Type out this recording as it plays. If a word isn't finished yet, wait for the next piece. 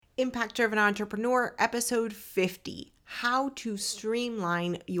Impact Driven Entrepreneur, episode 50, How to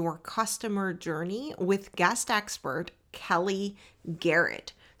Streamline Your Customer Journey with guest expert Kelly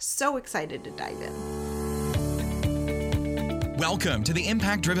Garrett. So excited to dive in. Welcome to the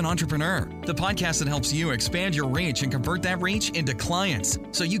Impact Driven Entrepreneur, the podcast that helps you expand your reach and convert that reach into clients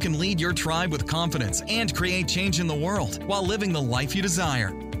so you can lead your tribe with confidence and create change in the world while living the life you desire.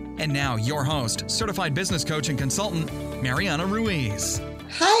 And now your host, certified business coach and consultant, Mariana Ruiz.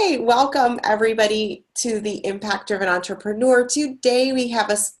 Hi, welcome everybody to the Impact Driven Entrepreneur. Today we have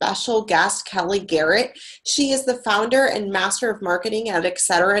a special guest, Kelly Garrett. She is the founder and master of marketing at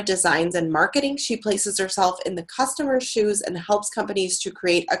Etc. Designs and Marketing. She places herself in the customer's shoes and helps companies to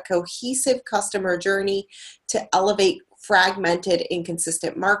create a cohesive customer journey to elevate fragmented,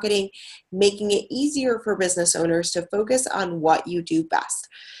 inconsistent marketing, making it easier for business owners to focus on what you do best.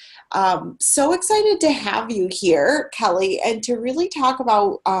 So excited to have you here, Kelly, and to really talk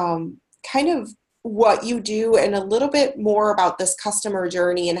about kind of what you do and a little bit more about this customer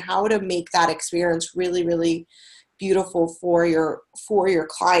journey and how to make that experience really, really beautiful for your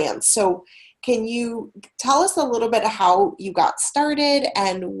clients. So can you tell us a little bit how you got started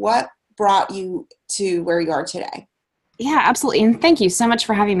and what brought you to where you are today? Yeah, absolutely. And thank you so much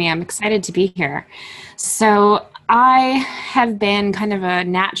for having me. I'm excited to be here. So I have been kind of a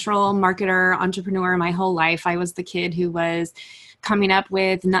natural marketer, entrepreneur my whole life. I was the kid who was coming up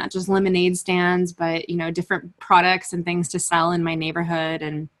with not just lemonade stands, but, different products and things to sell in my neighborhood,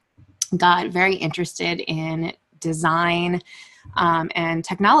 and got very interested in design and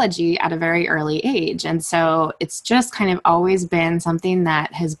technology at a very early age. And so it's just kind of always been something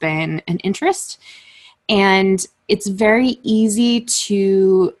that has been an interest. And it's very easy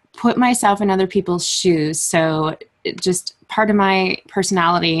to put myself in other people's shoes. So just part of my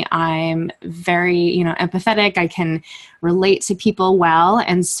personality, I'm very, empathetic. I can relate to people well.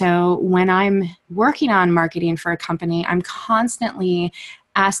 And so when I'm working on marketing for a company, I'm constantly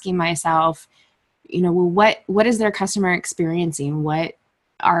asking myself, what is their customer experiencing? What's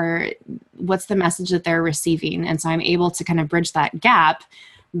the message that they're receiving? And so I'm able to kind of bridge that gap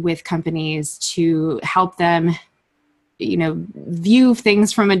with companies to help them, view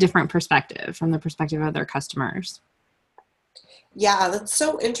things from a different perspective, from the perspective of their customers. Yeah, that's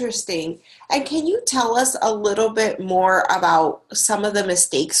so interesting. And can you tell us a little bit more about some of the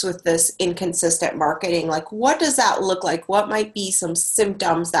mistakes with this inconsistent marketing? Like, what does that look like? What might be some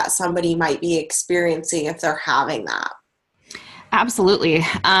symptoms that somebody might be experiencing if they're having that? Absolutely.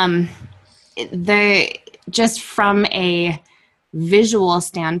 Just from a visual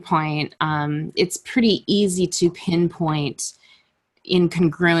standpoint, it's pretty easy to pinpoint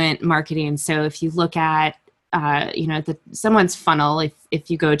incongruent marketing. So if you look at, someone's funnel,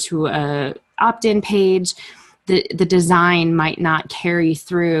 if you go to a opt-in page, the design might not carry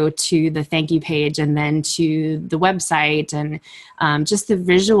through to the thank you page and then to the website, and just the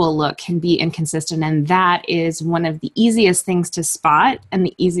visual look can be inconsistent. And that is one of the easiest things to spot and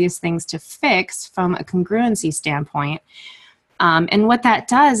the easiest things to fix from a congruency standpoint. And what that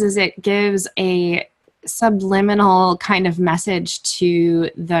does is it gives a subliminal kind of message to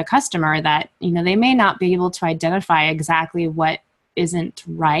the customer that, they may not be able to identify exactly what isn't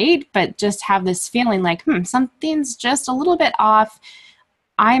right, but just have this feeling like, something's just a little bit off.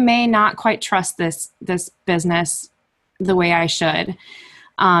 I may not quite trust this business the way I should.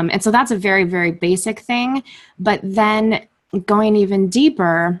 And so that's a very, very basic thing. But then going even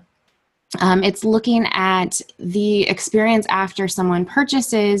deeper, it's looking at the experience after someone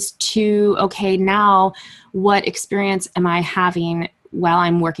purchases to, okay, now what experience am I having while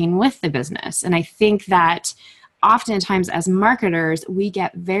I'm working with the business? And I think that oftentimes as marketers, we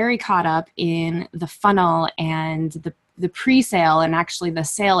get very caught up in the funnel and the pre-sale and actually the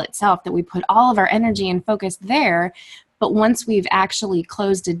sale itself, that we put all of our energy and focus there. But once we've actually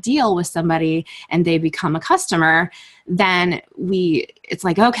closed a deal with somebody and they become a customer, then it's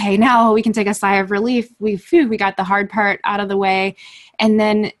like, okay, now we can take a sigh of relief. We got the hard part out of the way. And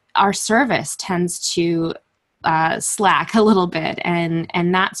then our service tends to slack a little bit. And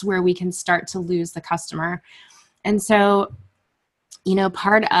that's where we can start to lose the customer. And so,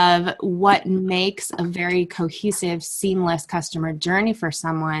 part of what makes a very cohesive, seamless customer journey for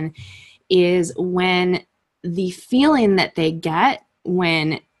someone is when the feeling that they get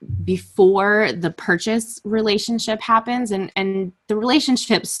before the purchase relationship happens, and the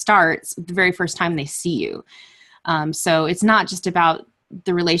relationship starts the very first time they see you. So it's not just about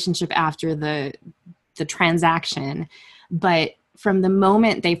the relationship after the transaction, but from the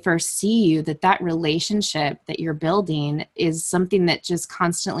moment they first see you, that relationship that you're building is something that just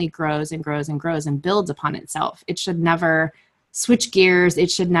constantly grows and grows and grows and builds upon itself. It should never switch gears. It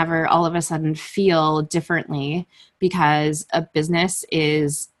should never all of a sudden feel differently, because a business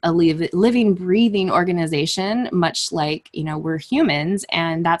is a living, breathing organization, much like, we're humans,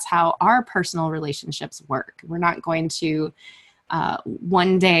 and that's how our personal relationships work. We're not going to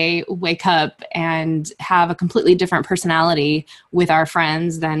one day wake up and have a completely different personality with our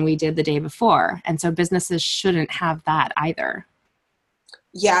friends than we did the day before. And so businesses shouldn't have that either.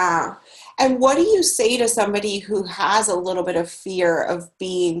 Yeah. And what do you say to somebody who has a little bit of fear of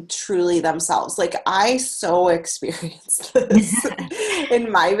being truly themselves? Like, I so experienced this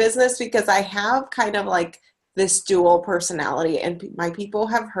in my business, because I have kind of like this dual personality, and my people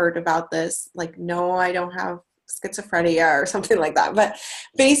have heard about this. Like, no, I don't have schizophrenia or something like that. But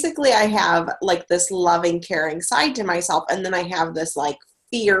basically I have like this loving, caring side to myself. And then I have this like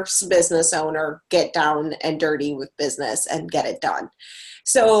fierce business owner, get down and dirty with business and get it done.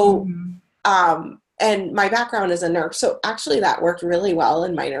 So, and my background is a nurse. So actually that worked really well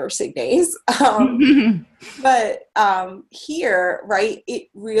in my nursing days. But here, right, it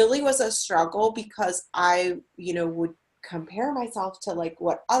really was a struggle, because I, would compare myself to like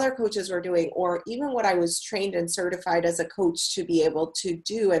what other coaches were doing, or even what I was trained and certified as a coach to be able to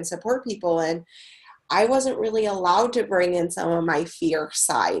do and support people. And I wasn't really allowed to bring in some of my fear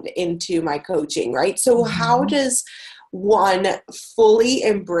side into my coaching, right? So how does one fully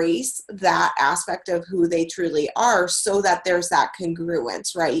embrace that aspect of who they truly are, so that there's that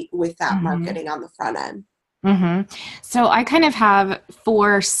congruence, right, with that marketing on the front end? So I kind of have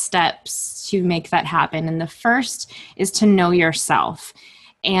 4 steps to make that happen. And the first is to know yourself.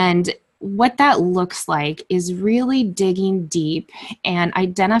 And what that looks like is really digging deep and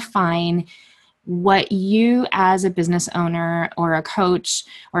identifying what you as a business owner or a coach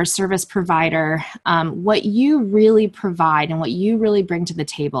or a service provider, what you really provide and what you really bring to the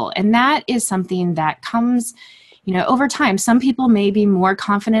table. And that is something that comes over time. Some people may be more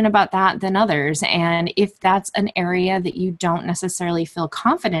confident about that than others. And if that's an area that you don't necessarily feel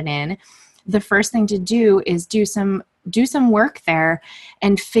confident in, the first thing to do is do some work there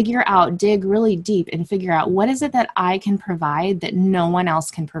and dig really deep and figure out, what is it that I can provide that no one else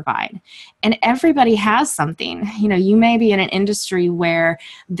can provide? And everybody has something. You may be in an industry where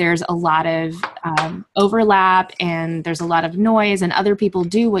there's a lot of overlap and there's a lot of noise, and other people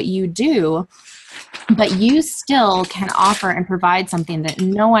do what you do, but you still can offer and provide something that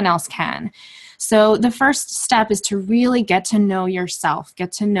no one else can. So the first step is to really get to know yourself,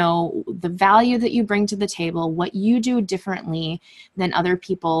 get to know the value that you bring to the table, what you do differently than other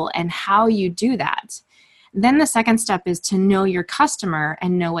people, and how you do that. Then the second step is to know your customer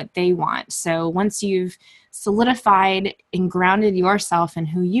and know what they want. So once you've solidified and grounded yourself in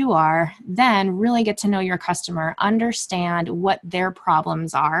who you are, then really get to know your customer, understand what their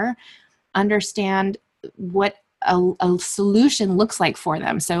problems are, understand what a solution looks like for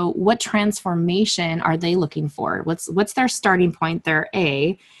them. So what transformation are they looking for? What's their starting point, their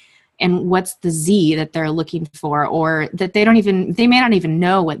A, and what's the Z that they're looking for, or that they may not even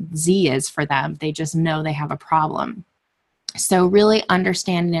know what Z is for them. They just know they have a problem. So really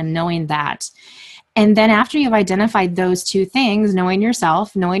understanding and knowing that. And then after you've identified those 2 things, knowing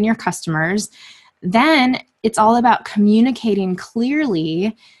yourself, knowing your customers, then it's all about communicating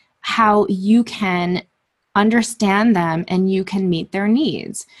clearly how you can understand them and you can meet their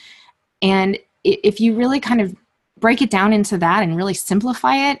needs. And if you really kind of break it down into that and really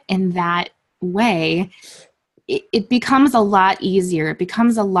simplify it in that way, it becomes a lot easier. It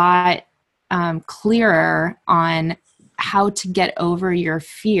becomes a lot clearer on how to get over your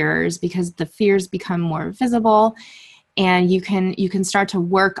fears, because the fears become more visible, and you can start to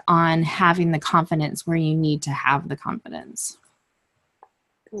work on having the confidence where you need to have the confidence.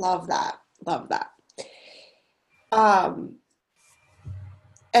 Love that. Love that.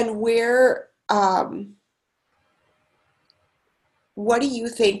 And what do you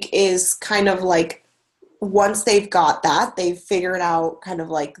think is kind of like, once they've got that, they've figured out kind of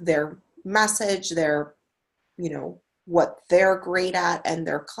like their message, their, what they're great at and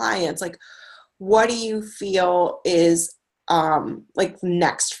their clients, like, what do you feel is, like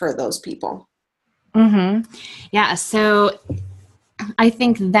next for those people? Yeah. So I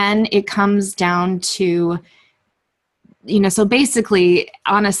think then it comes down to, so basically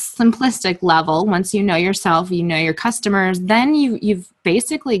on a simplistic level, once you know yourself, you know your customers, then you've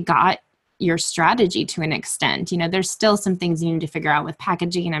basically got your strategy to an extent. There's still some things you need to figure out with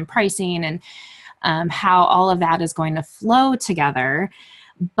packaging and pricing and how all of that is going to flow together.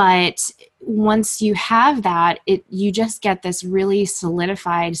 But once you have that, you just get this really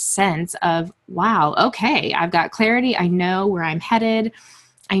solidified sense of, wow, okay, I've got clarity. I know where I'm headed.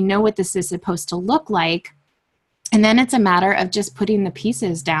 I know what this is supposed to look like. And then it's a matter of just putting the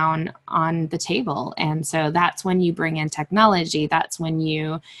pieces down on the table. And so that's when you bring in technology. That's when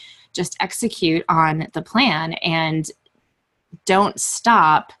you just execute on the plan and don't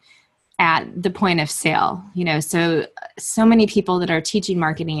stop at the point of sale. So many people that are teaching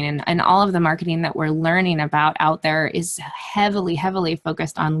marketing and all of the marketing that we're learning about out there is heavily, heavily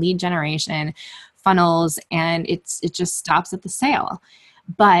focused on lead generation, funnels, and it just stops at the sale.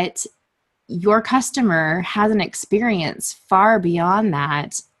 But your customer has an experience far beyond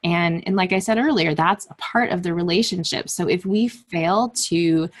that. And like I said earlier, that's a part of the relationship. So if we fail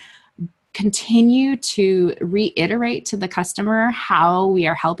to continue to reiterate to the customer how we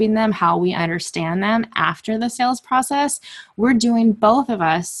are helping them, how we understand them after the sales process, we're doing both of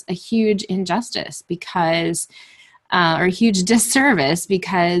us a huge injustice because, or a huge disservice,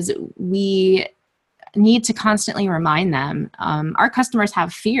 because we need to constantly remind them. Our customers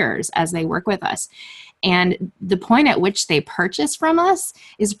have fears as they work with us. And the point at which they purchase from us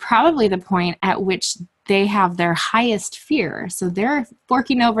is probably the point at which they have their highest fear. So they're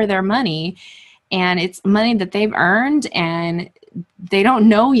forking over their money, and it's money that they've earned, and they don't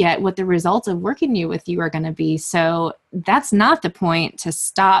know yet what the results of working with you are going to be. So that's not the point to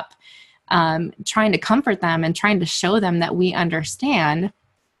stop trying to comfort them and trying to show them that we understand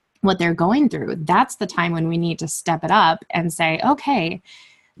what they're going through. That's the time when we need to step it up and say, okay,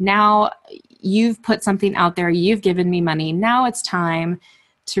 now you've put something out there, you've given me money. Now it's time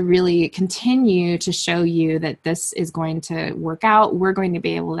to really continue to show you that this is going to work out. We're going to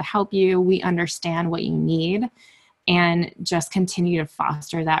be able to help you. We understand what you need, and just continue to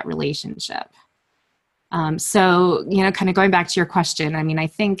foster that relationship. So, kind of going back to your question, I mean, I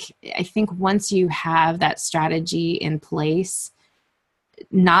think once you have that strategy in place,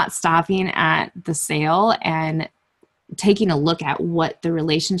 not stopping at the sale and taking a look at what the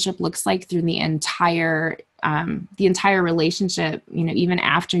relationship looks like through the entire relationship, even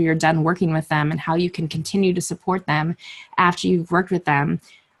after you're done working with them, and how you can continue to support them after you've worked with them.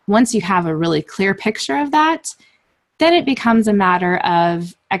 Once you have a really clear picture of that, then it becomes a matter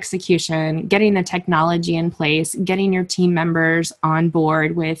of execution, getting the technology in place, getting your team members on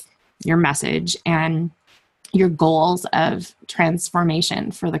board with your message and your goals of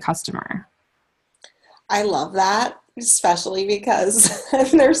transformation for the customer. I love that, especially because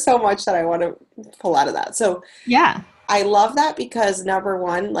there's so much that I want to pull out of that. So yeah, I love that because number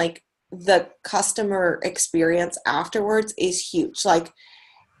one, like the customer experience afterwards is huge. Like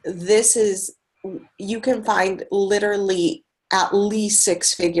you can find literally at least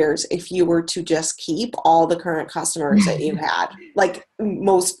six figures if you were to just keep all the current customers that you had, like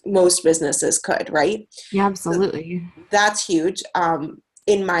most businesses could, right? Yeah, absolutely. So that's huge.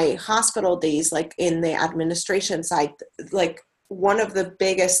 In my hospital days, like in the administration side, like one of the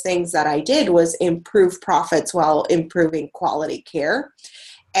biggest things that I did was improve profits while improving quality care.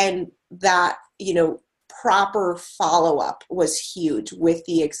 And that, proper follow-up was huge with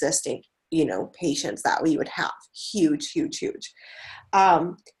the existing patients that we would have. Huge.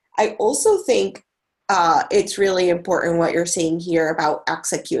 I also think it's really important what you're saying here about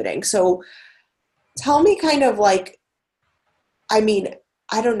executing. So tell me kind of like, I mean,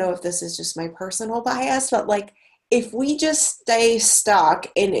 I don't know if this is just my personal bias, but like if we just stay stuck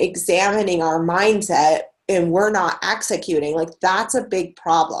in examining our mindset and we're not executing, like that's a big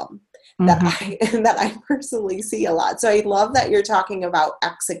problem. That I personally see a lot. So I love that you're talking about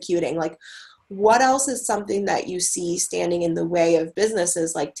executing. Like, what else is something that you see standing in the way of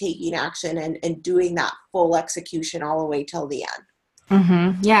businesses like taking action and doing that full execution all the way till the end?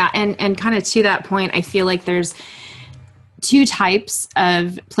 Mm-hmm. Yeah. And kind of to that point, I feel like there's two types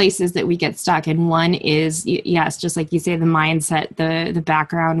of places that we get stuck. And one is, yes, just like you say, the mindset, the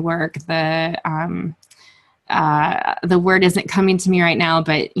background work, the word isn't coming to me right now,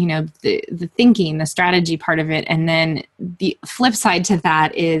 but the thinking, the strategy part of it. And then the flip side to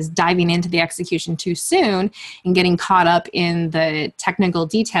that is diving into the execution too soon and getting caught up in the technical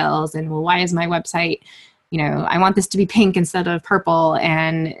details. And well, why is my website, I want this to be pink instead of purple,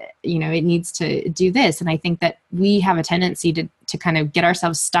 and it needs to do this. And I think that we have a tendency to kind of get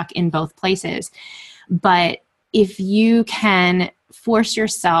ourselves stuck in both places. But if you can force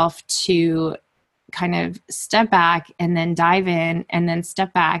yourself to kind of step back and then dive in, and then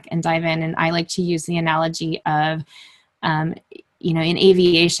step back and dive in. And I like to use the analogy of, in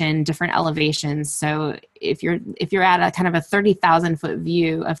aviation, different elevations. So if you're at a kind of a 30,000 foot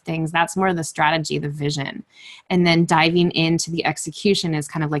view of things, that's more the strategy, the vision. And then diving into the execution is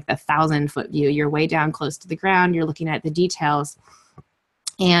kind of like the 1,000 foot view. You're way down close to the ground. You're looking at the details.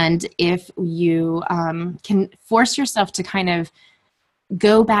 And if you can force yourself to kind of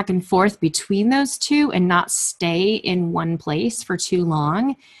go back and forth between those two and not stay in one place for too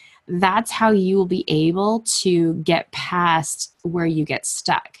long, that's how you will be able to get past where you get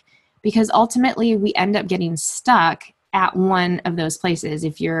stuck. Because ultimately we end up getting stuck at one of those places.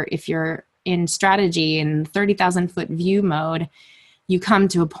 If you're in strategy in 30,000 foot view mode, you come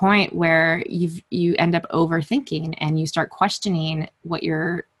to a point where you end up overthinking and you start questioning what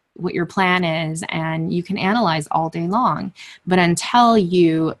your plan is, and you can analyze all day long. But until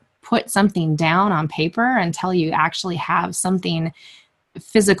you put something down on paper, until you actually have something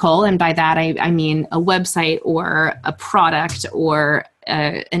physical, and by that I mean a website or a product or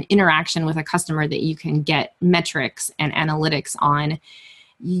an interaction with a customer that you can get metrics and analytics on,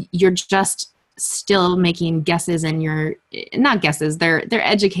 you're just still making guesses, and you're not guesses, they're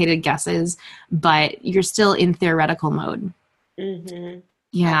educated guesses, but you're still in theoretical mode. Mm-hmm.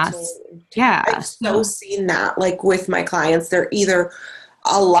 Yes. Absolutely. Yeah. I've so seen that, like with my clients, they're either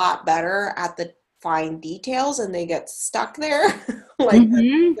a lot better at the fine details and they get stuck there, like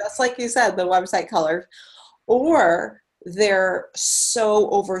just like you said, the website colors, or they're so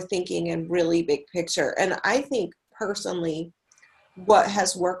overthinking and really big picture. And I think personally, what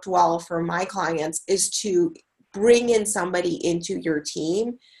has worked well for my clients is to bring in somebody into your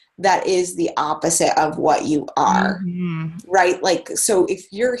team that is the opposite of what you are, right? Like, so if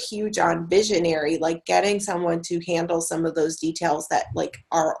you're huge on visionary, like getting someone to handle some of those details that like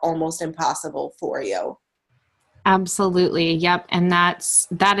are almost impossible for you. Absolutely. Yep. And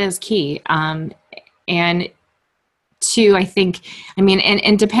that is key. And two, I think, I mean,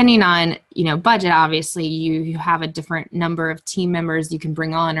 and depending on, budget, obviously you have a different number of team members you can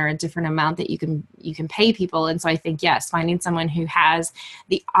bring on, or a different amount that you can pay people. And so I think, yes, finding someone who has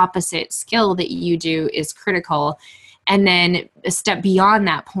the opposite skill that you do is critical. And then a step beyond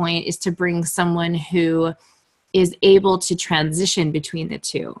that point is to bring someone who is able to transition between the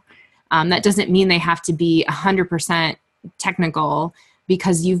two. That doesn't mean they have to be 100% technical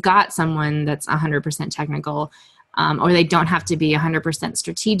because you've got someone that's 100% technical. Or they don't have to be 100%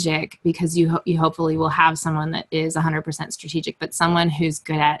 strategic because you hopefully will have someone that is 100% strategic, but someone who's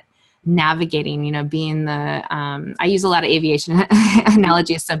good at navigating, being the, I use a lot of aviation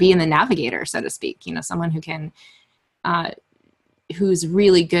analogies. So being the navigator, so to speak, someone who can, who's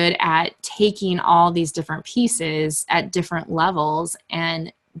really good at taking all these different pieces at different levels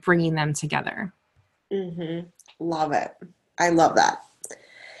and bringing them together. Mm-hmm. Love it. I love that.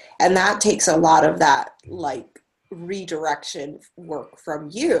 And that takes a lot of that, like, redirection work from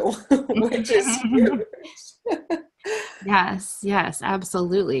you, which is huge. Yes,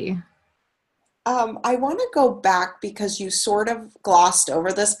 absolutely. I want to go back because you sort of glossed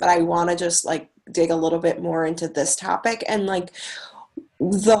over this, but I want to just like dig a little bit more into this topic and like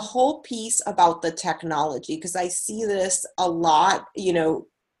the whole piece about the technology, because I see this a lot,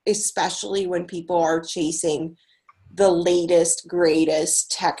 especially when people are chasing the latest,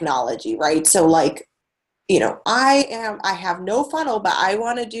 greatest technology, right? So like, I have no funnel, but I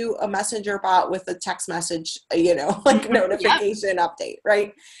want to do a messenger bot with a text message, like notification update,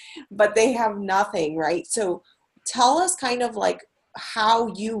 right? But they have nothing, right? So tell us kind of like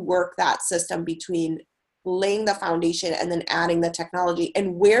how you work that system between laying the foundation and then adding the technology,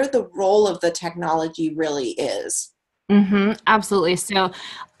 and where the role of the technology really is. Absolutely. So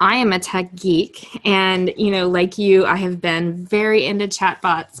I am a tech geek, and, like you, I have been very into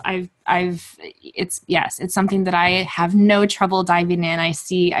chatbots. It's something that I have no trouble diving in. I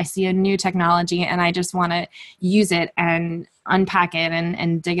see a new technology and I just want to use it and unpack it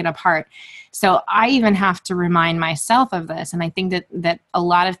and dig it apart. So I even have to remind myself of this. And I think that a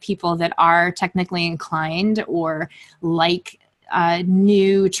lot of people that are technically inclined or like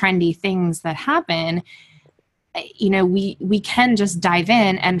new trendy things that happen, we can just dive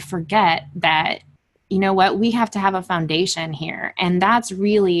in and forget that, we have to have a foundation here. And that's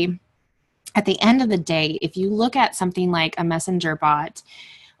really, at the end of the day, if you look at something like a messenger bot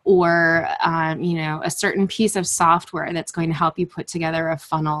or, a certain piece of software that's going to help you put together a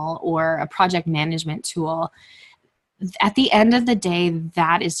funnel or a project management tool, at the end of the day,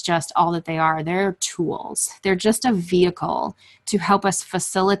 that is just all that they are. They're tools. They're just a vehicle to help us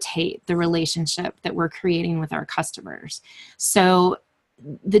facilitate the relationship that we're creating with our customers. So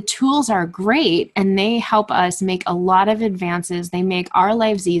the tools are great and they help us make a lot of advances. They make our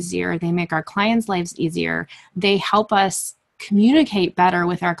lives easier. They make our clients' lives easier. They help us communicate better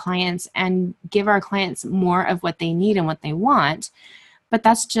with our clients and give our clients more of what they need and what they want. But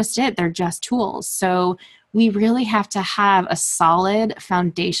that's just it. They're just tools. So we really have to have a solid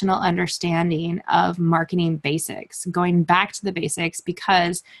foundational understanding of marketing basics, going back to the basics,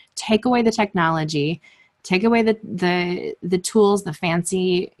 because take away the technology, take away the tools, the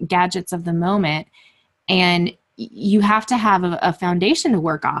fancy gadgets of the moment, and you have to have a foundation to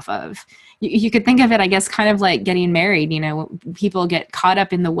work off of. You could think of it, I guess, kind of like getting married. People get caught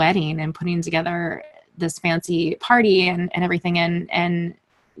up in the wedding and putting together this fancy party and everything, and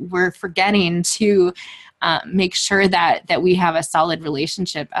we're forgetting to make sure that we have a solid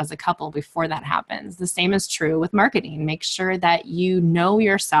relationship as a couple before that happens. The same is true with marketing. Make sure that you know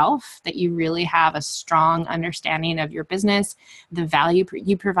yourself, that you really have a strong understanding of your business, the value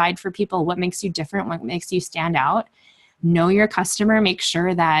you provide for people, what makes you different, what makes you stand out. Know your customer. Make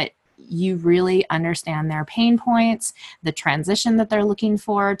sure that you really understand their pain points, the transition that they're looking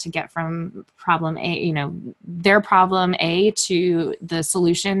for to get from problem A, their problem A to the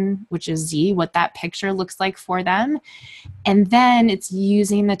solution, which is Z, what that picture looks like for them. And then it's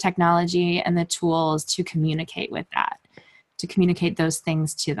using the technology and the tools to communicate with that, to communicate those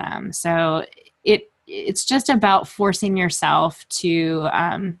things to them. So it's just about forcing yourself to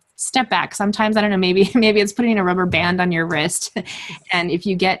step back. Sometimes, I don't know, maybe it's putting a rubber band on your wrist. And if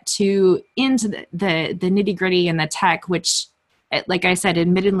you get too into the nitty gritty and the tech, which, like I said,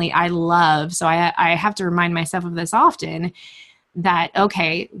 admittedly, I love, so I have to remind myself of this often, that,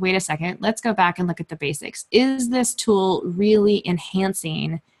 okay, wait a second, let's go back and look at the basics. Is this tool really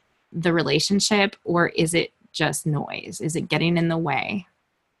enhancing the relationship, or is it just noise? Is it getting in the way?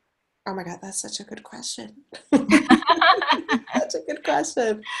 Oh my God, that's such a good question. That's a good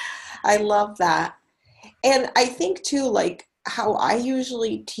question. I love that. And I think too, like how I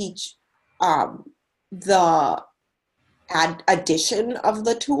usually teach the addition of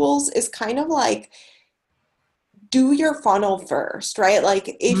the tools is kind of like, do your funnel first, right?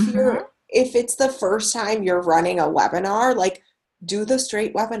 Like if it's the first time you're running a webinar, like do the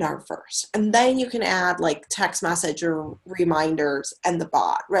straight webinar first. And then you can add like text message or reminders and the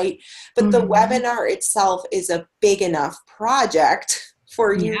bot, right? But the webinar itself is a big enough project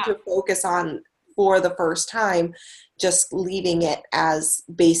for you to focus on for the first time, just leaving it as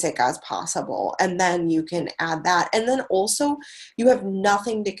basic as possible. And then you can add that. And then also you have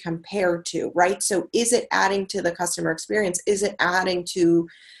nothing to compare to, right? So is it adding to the customer experience? Is it adding to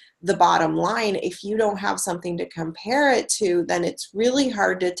the bottom line? If you don't have something to compare it to, then it's really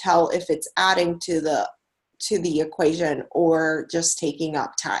hard to tell if it's adding to the equation or just taking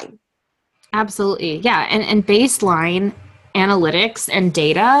up time. Absolutely. Yeah. And baseline analytics and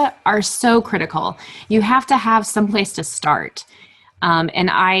data are so critical. You have to have some place to start.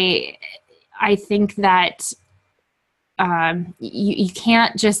 And I think that you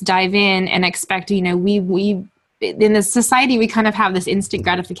can't just dive in and expect, we in this society, we kind of have this instant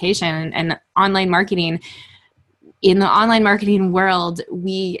gratification, and online marketing. In the online marketing world,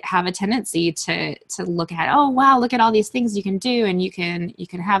 we have a tendency to look at, oh, wow, look at all these things you can do, and you can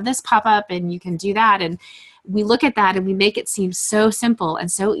have this pop up and you can do that. And we look at that and we make it seem so simple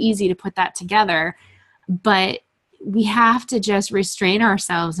and so easy to put that together. But we have to just restrain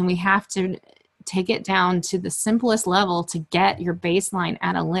ourselves, and we have to take it down to the simplest level to get your baseline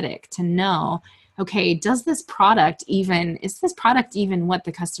analytic to know, okay, is this product even what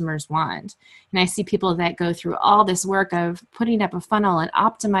the customers want? And I see people that go through all this work of putting up a funnel and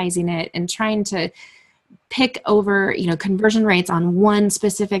optimizing it and trying to pick over, conversion rates on one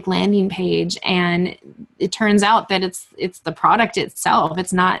specific landing page. And it turns out that it's the product itself.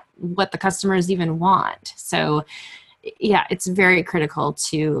 It's not what the customers even want. So yeah, it's very critical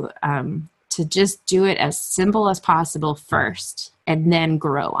to just do it as simple as possible first, and then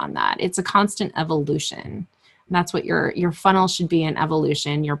grow on that. It's a constant evolution. And that's what your funnel should be, an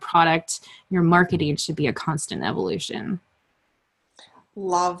evolution. Your product, your marketing should be a constant evolution.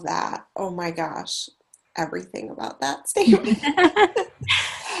 Love that. Oh my gosh. Everything about that statement.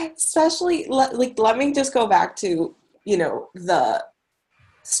 Especially, let me just go back to, the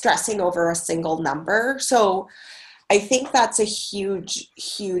stressing over a single number. So I think that's a huge,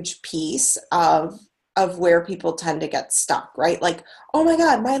 huge piece of where people tend to get stuck, right? Like, oh my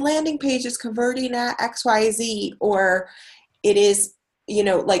God, my landing page is converting at XYZ, or it is,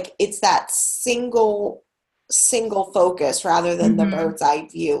 it's that single focus rather than the bird's eye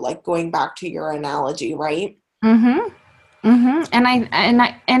view, like going back to your analogy, right? And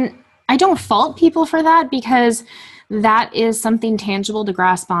I don't fault people for that, because that is something tangible to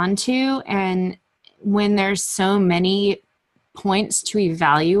grasp onto. And when there's so many points to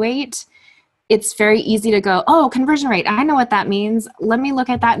evaluate, it's very easy to go, oh, conversion rate, I know what that means. Let me look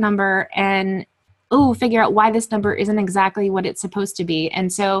at that number and, figure out why this number isn't exactly what it's supposed to be.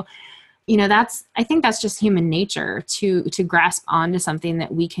 And so, I think that's just human nature to grasp onto something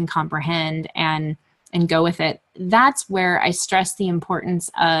that we can comprehend and go with it. That's where I stress the importance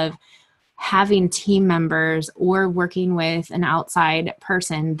of having team members or working with an outside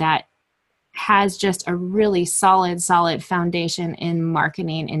person that has just a really solid foundation in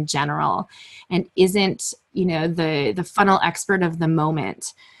marketing in general and isn't, the funnel expert of the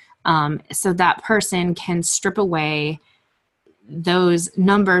moment. So that person can strip away those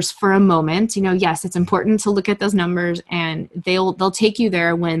numbers for a moment. Yes, it's important to look at those numbers and they'll take you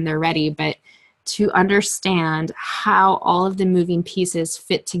there when they're ready, but to understand how all of the moving pieces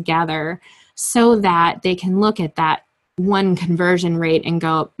fit together so that they can look at that one conversion rate and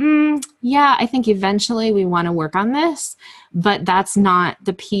go, yeah, I think eventually we want to work on this, but that's not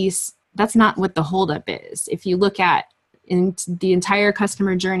the piece. That's not what the holdup is. If you look at in the entire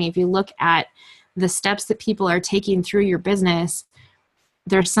customer journey, if you look at the steps that people are taking through your business,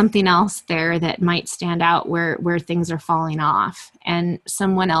 there's something else there that might stand out where things are falling off. And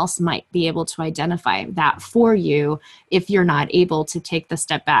someone else might be able to identify that for you if you're not able to take the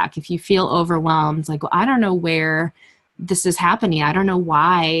step back. If you feel overwhelmed, like, well, I don't know where this is happening. I don't know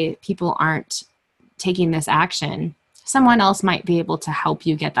why people aren't taking this action. Someone else might be able to help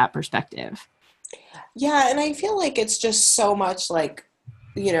you get that perspective. Yeah. And I feel like it's just so much like,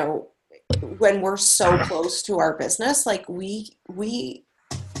 when we're so close to our business, like we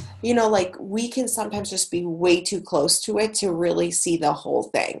can sometimes just be way too close to it to really see the whole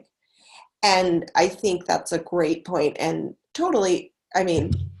thing. And I think that's a great point. And totally,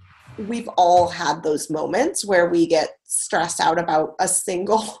 we've all had those moments where we get stressed out about a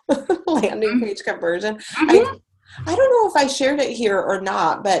single landing page conversion. Mm-hmm. I don't know if I shared it here or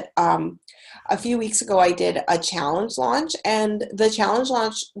not, but a few weeks ago I did a challenge launch, and the challenge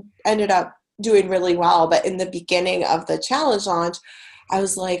launch ended up doing really well. But in the beginning of the challenge launch, I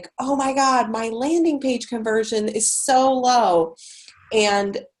was like, oh my God, my landing page conversion is so low.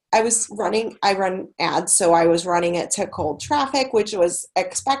 And I run ads, so I was running it to cold traffic, which was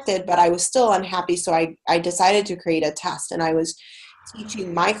expected, but I was still unhappy. So I decided to create a test, and I was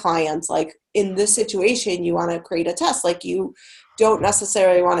teaching my clients, like, in this situation, you want to create a test. Like, you don't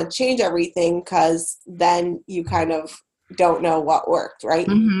necessarily want to change everything because then you kind of don't know what worked, right?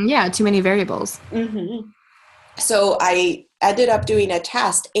 Mm-hmm. Yeah, too many variables. Mm-hmm. So I ended up doing a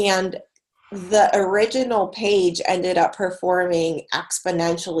test, and the original page ended up performing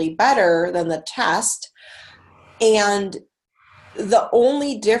exponentially better than the test. And the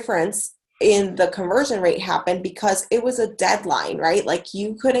only difference in the conversion rate happened because it was a deadline, right? Like,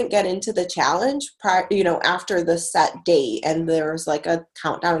 you couldn't get into the challenge after the set date, and there was like a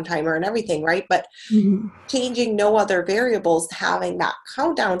countdown timer and everything, right? But changing no other variables, having that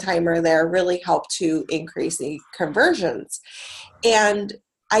countdown timer there really helped to increase the conversions. And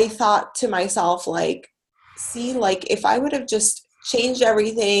I thought to myself, like, see, like, if I would have just changed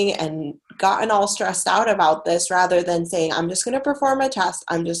everything and gotten all stressed out about this, rather than saying, I'm just going to perform a test,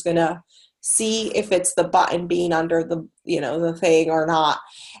 I'm just going to see if it's the button being under the, the thing or not.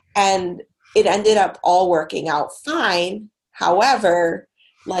 And it ended up all working out fine. However,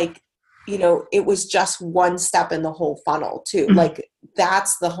 like, it was just one step in the whole funnel too. Like,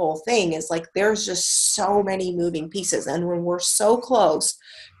 that's the whole thing, is like, there's just so many moving pieces. And when we're so close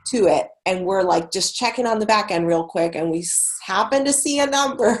to it and we're like just checking on the back end real quick and we happen to see a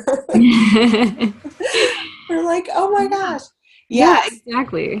number, we're like, oh my gosh. Yes. Yeah,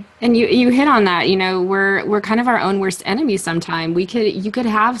 exactly. And you hit on that. We're kind of our own worst enemy sometime. You could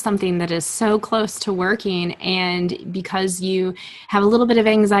have something that is so close to working, and because you have a little bit of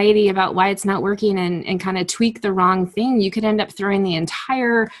anxiety about why it's not working and kind of tweak the wrong thing, you could end up throwing the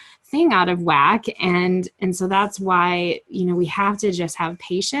entire thing out of whack. And so that's why, we have to just have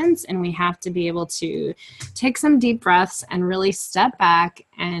patience, and we have to be able to take some deep breaths and really step back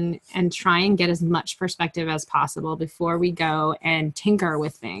and try and get as much perspective as possible before we go and tinker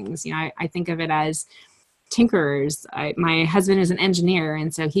with things. I think of it as tinkerers. My husband is an engineer,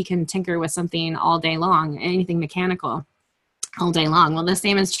 and so he can tinker with something all day long, anything mechanical all day long. Well, the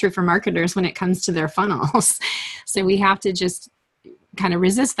same is true for marketers when it comes to their funnels. So we have to just kind of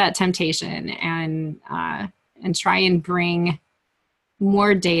resist that temptation and try and bring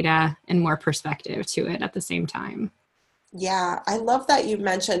more data and more perspective to it at the same time. Yeah, I love that you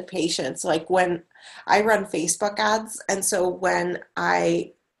mentioned patience. Like, when I run Facebook ads, and so when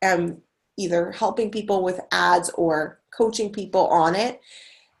I am either helping people with ads or coaching people on it,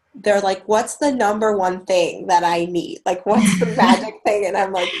 they're like, what's the number one thing that I need? Like, what's the magic thing? And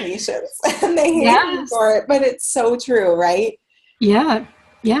I'm like, patience. And they hate me for it, but it's so true, right? Yeah,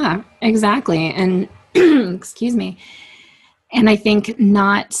 exactly. And excuse me. And I think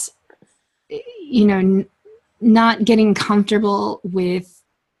not getting comfortable with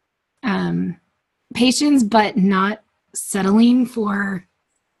patience, but not settling for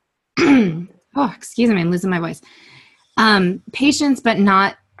Oh, excuse me, I'm losing my voice. Patience, but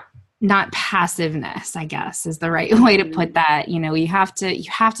not passiveness, I guess, is the right way to put that. You have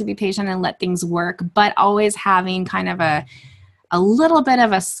to be patient and let things work, but always having kind of a little bit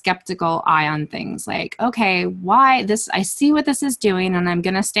of a skeptical eye on things, like, okay, why this? I see what this is doing, and I'm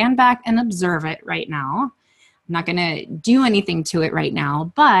going to stand back and observe it right now. I'm not going to do anything to it right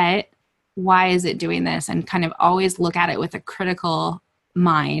now, but why is it doing this? And kind of always look at it with a critical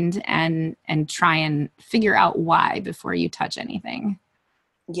mind and try and figure out why before you touch anything.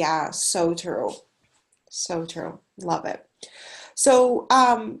 Yeah, so true. So true. Love it. So,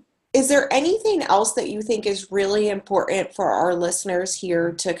 is there anything else that you think is really important for our listeners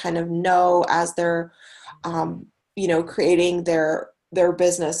here to kind of know as they're, creating their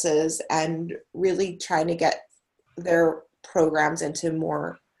businesses and really trying to get their programs into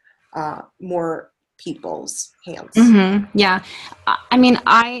more people's hands? Mm-hmm. Yeah. I mean,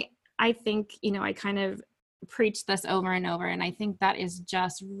 I think, I kind of preach this over and over, and I think that is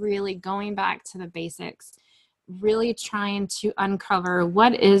just really going back to the basics, really trying to uncover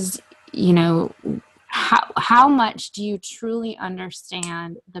what is, how much do you truly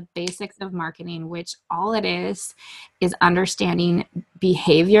understand the basics of marketing, which all it is understanding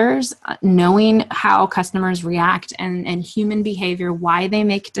behaviors, knowing how customers react and human behavior, why they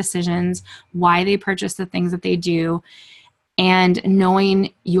make decisions, why they purchase the things that they do, and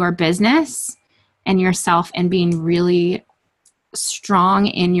knowing your business and yourself and being really strong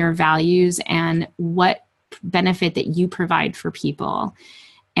in your values and what benefit that you provide for people.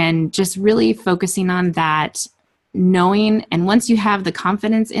 And just really focusing on that, knowing, and once you have the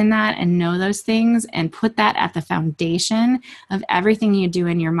confidence in that and know those things and put that at the foundation of everything you do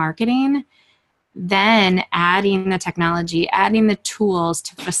in your marketing, then adding the technology, adding the tools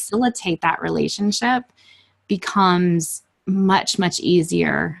to facilitate that relationship becomes much, much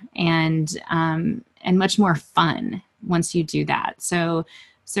easier and much more fun once you do that. So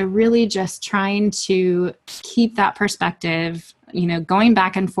really just trying to keep that perspective, going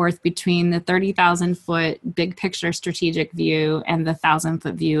back and forth between the 30,000 foot big picture strategic view and the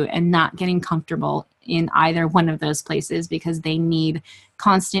 1,000-foot view, and not getting comfortable in either one of those places, because they need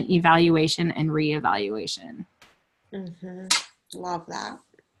constant evaluation and reevaluation. Mm-hmm. Love that.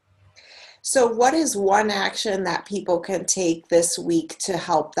 So what is one action that people can take this week to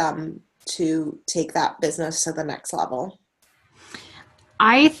help them to take that business to the next level?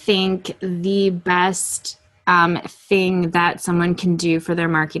 I think the best thing that someone can do for their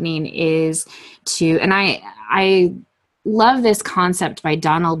marketing is and I love this concept by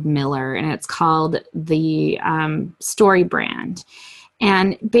Donald Miller, and it's called the story brand.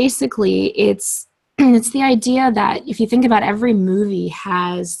 And basically it's the idea that if you think about, every movie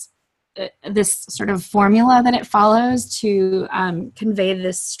has this sort of formula that it follows to convey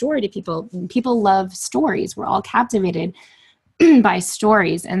this story to people. People love stories. We're all captivated by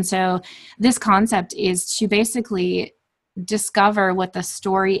stories. And so this concept is to basically discover what the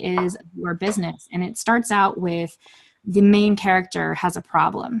story is of your business. And it starts out with the main character has a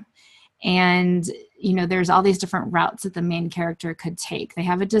problem. And, there's all these different routes that the main character could take. They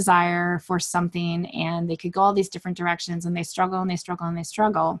have a desire for something, and they could go all these different directions, and they struggle and they struggle and they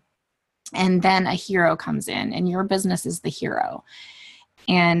struggle. And then a hero comes in, and your business is the hero.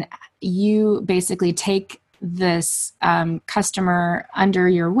 And you basically take this customer under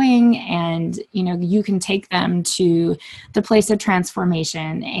your wing, and you can take them to the place of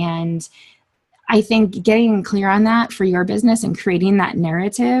transformation. And I think getting clear on that for your business and creating that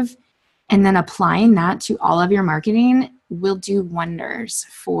narrative and then applying that to all of your marketing will do wonders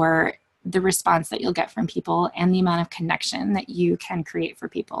for the response that you'll get from people and the amount of connection that you can create for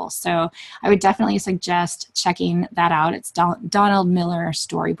people. So I would definitely suggest checking that out. It's Donald Miller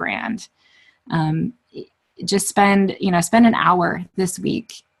Story Brand. Just spend an hour this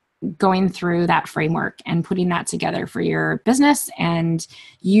week going through that framework and putting that together for your business, and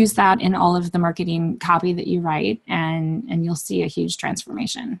use that in all of the marketing copy that you write, and you'll see a huge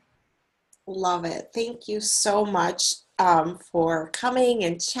transformation. Love it. Thank you so much for coming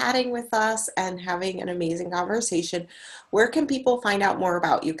and chatting with us and having an amazing conversation. Where can people find out more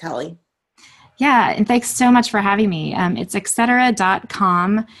about you, Kelly? Yeah, and thanks so much for having me. It's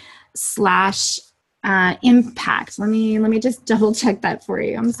etc.com/impact. Let me just double check that for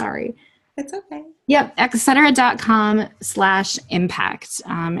you. I'm sorry. It's okay. Yep, etc.com/impact.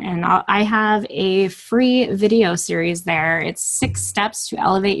 And I have a free video series there. It's 6 steps to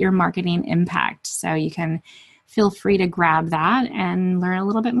elevate your marketing impact. So you can feel free to grab that and learn a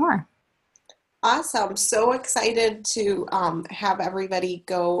little bit more. Awesome. So excited to have everybody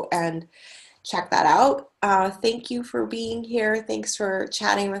go and check that out. Thank you for being here. Thanks for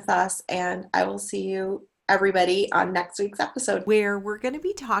chatting with us. And I will see you, everybody, on next week's episode, where we're going to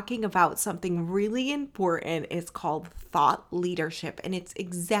be talking about something really important. It's called thought leadership, and it's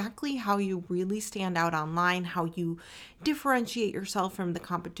exactly how you really stand out online, how you differentiate yourself from the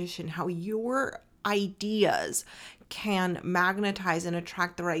competition, how your ideas can magnetize and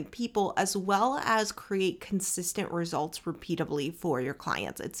attract the right people, as well as create consistent results repeatably for your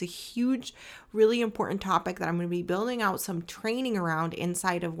clients. It's a huge, really important topic that I'm going to be building out some training around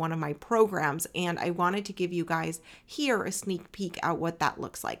inside of one of my programs. And I wanted to give you guys here a sneak peek at what that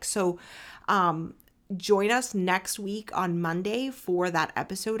looks like. So, join us next week on Monday for that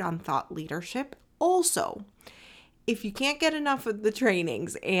episode on thought leadership. Also, if you can't get enough of the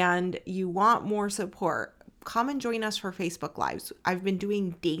trainings and you want more support, come and join us for Facebook Lives. I've been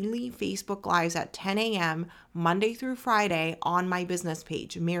doing daily Facebook Lives at 10 a.m. Monday through Friday on my business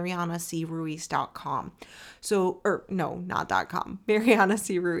page, marianacruiz.com. Mariana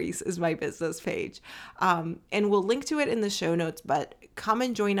C. Ruiz is my business page. And we'll link to it in the show notes, but come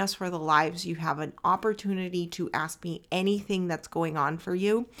and join us for the lives. You have an opportunity to ask me anything that's going on for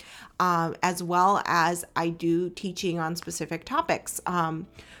you, as well as I do teaching on specific topics.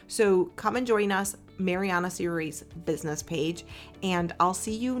 So come and join us, Mariana C. Ruiz business page, and I'll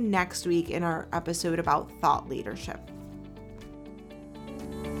see you next week in our episode about thought leadership.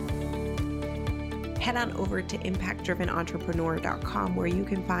 Head on over to impactdrivenentrepreneur.com, where you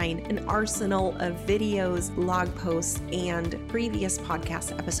can find an arsenal of videos, blog posts, and previous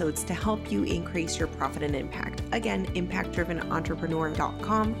podcast episodes to help you increase your profit and impact. Again,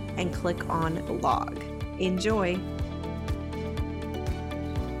 impactdrivenentrepreneur.com, and click on blog. Enjoy.